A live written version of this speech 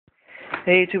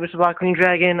Hey YouTube, it's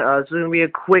TheBlackwingDragon. This is going to be a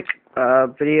quick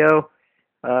video.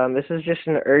 This is just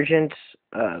an urgent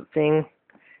thing.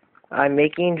 I'm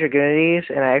making Dragunities,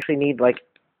 and I actually need, like,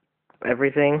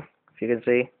 everything, if you can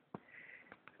see.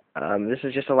 This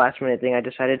is just a last-minute thing I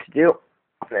decided to do.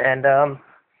 And,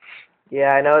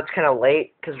 yeah, I know it's kind of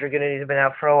late, because Dragunities have been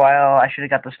out for a while. I should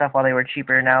have got the stuff while they were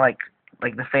cheaper. Now, like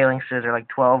the phalanxes are, like,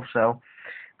 12, so.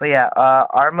 But, yeah,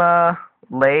 Arma,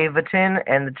 Levitin,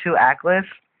 and the 2 Atlas.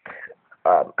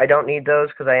 I don't need those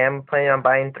because I am planning on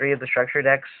buying 3 of the structure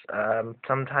decks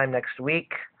sometime next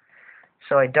week.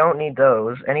 So I don't need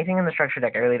those. Anything in the structure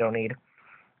deck I really don't need.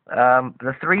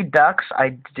 The 3 ducks I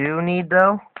do need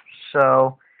though.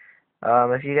 So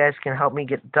if you guys can help me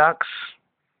get ducks.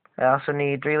 I also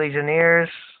need 3 legionnaires.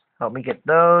 Help me get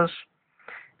those.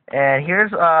 And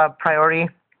here's priority,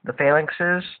 the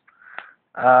phalanxes.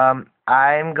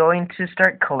 I'm going to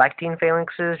start collecting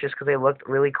phalanxes just because they look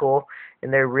really cool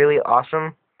and they're really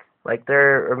awesome. Like,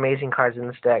 they're amazing cards in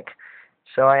this deck.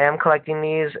 So I am collecting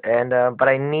these, and but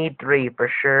I need 3 for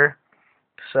sure.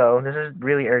 So this is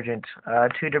really urgent.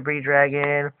 2 Debris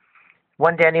Dragon,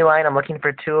 1 Dandelion. I'm looking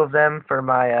for 2 of them for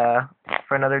my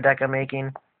for another deck I'm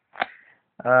making.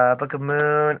 Book of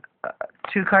Moon,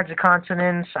 2 cards of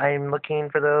Consonance. I'm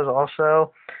looking for those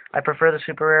also. I prefer the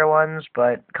super rare ones,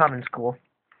 but common's cool.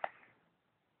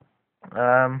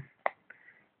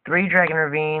 3 Dragon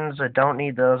Ravines. I don't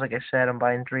need those. Like I said, I'm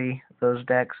buying 3 of those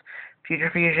decks.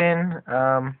 Future Fusion.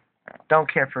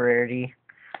 Don't care for rarity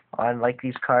on like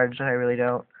these cards. I really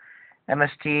don't.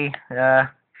 MST.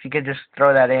 If you could just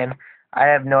throw that in. I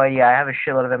have no idea. I have a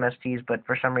shitload of MSTs, but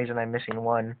for some reason I'm missing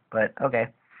 1. But okay.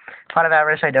 Pot of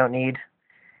Avarice. I don't need.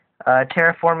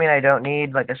 Terraforming. I don't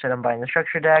need. Like I said, I'm buying the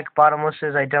structure deck.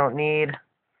 Bottomlesses. I don't need.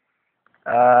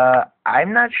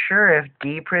 I'm not sure if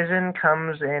D-Prison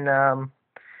comes in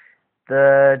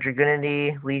the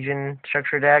Dragunity Legion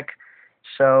structure deck.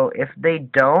 So if they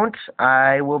don't,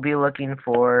 I will be looking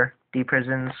for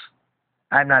D-Prisons.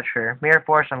 I'm not sure. Mirror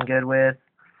Force I'm good with.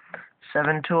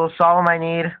 7 Tools. Solemn I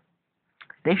need.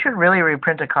 They should really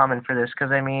reprint a common for this,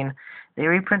 because, I mean, they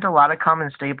reprint a lot of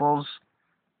common staples.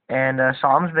 And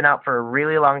Solemn's been out for a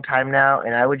really long time now,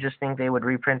 and I would just think they would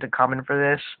reprint a common for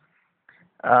this.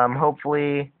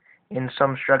 Hopefully, in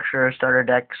some structure or starter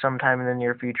deck sometime in the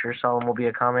near future, Solemn will be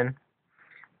a common.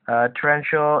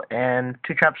 Torrential and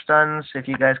 2 Trap Stuns. If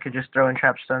you guys could just throw in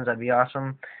Trap Stuns, that'd be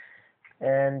awesome.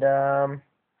 And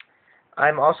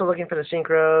I'm also looking for the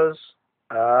Synchros.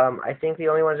 I think the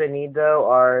only ones I need, though,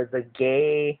 are the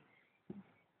Gay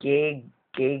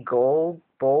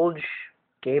Bulge,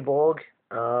 Gay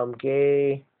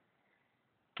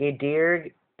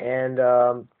Deerg,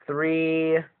 and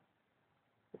 3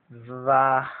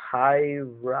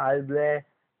 Vahirable,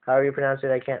 however you pronounce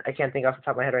it. I can't think off the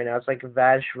top of my head right now. It's like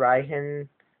Vajrayhan.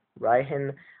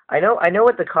 I know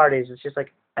what the card is. It's just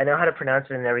like I know how to pronounce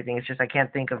it and everything. It's just I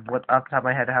can't think of what off the top of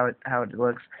my head how it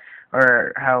looks,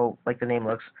 or how like the name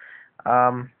looks.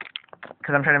 Because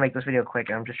I'm trying to make this video quick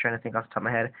and I'm just trying to think off the top of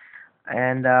my head.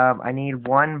 And I need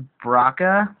 1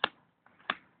 Braca.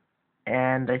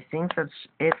 And I think that's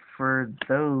it for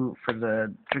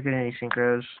the Dragunity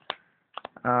Synchros.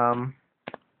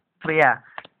 But yeah,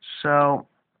 so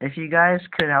if you guys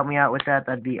could help me out with that,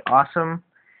 that'd be awesome.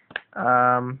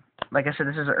 Like I said,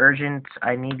 this is urgent.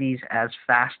 I need these as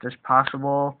fast as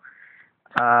possible.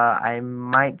 I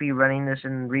might be running this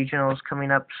in regionals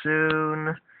coming up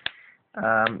soon.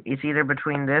 It's either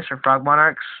between this or Frog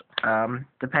Monarchs,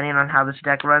 depending on how this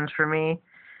deck runs for me.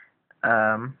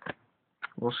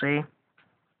 We'll see.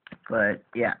 But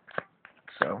yeah,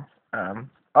 so oh,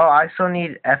 I still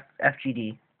need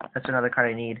FGD. That's another card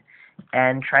I need.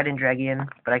 And Trident Dragon,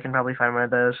 but I can probably find one of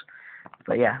those.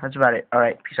 But yeah, that's about it.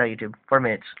 Alright, peace out, YouTube. 4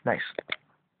 minutes. Nice.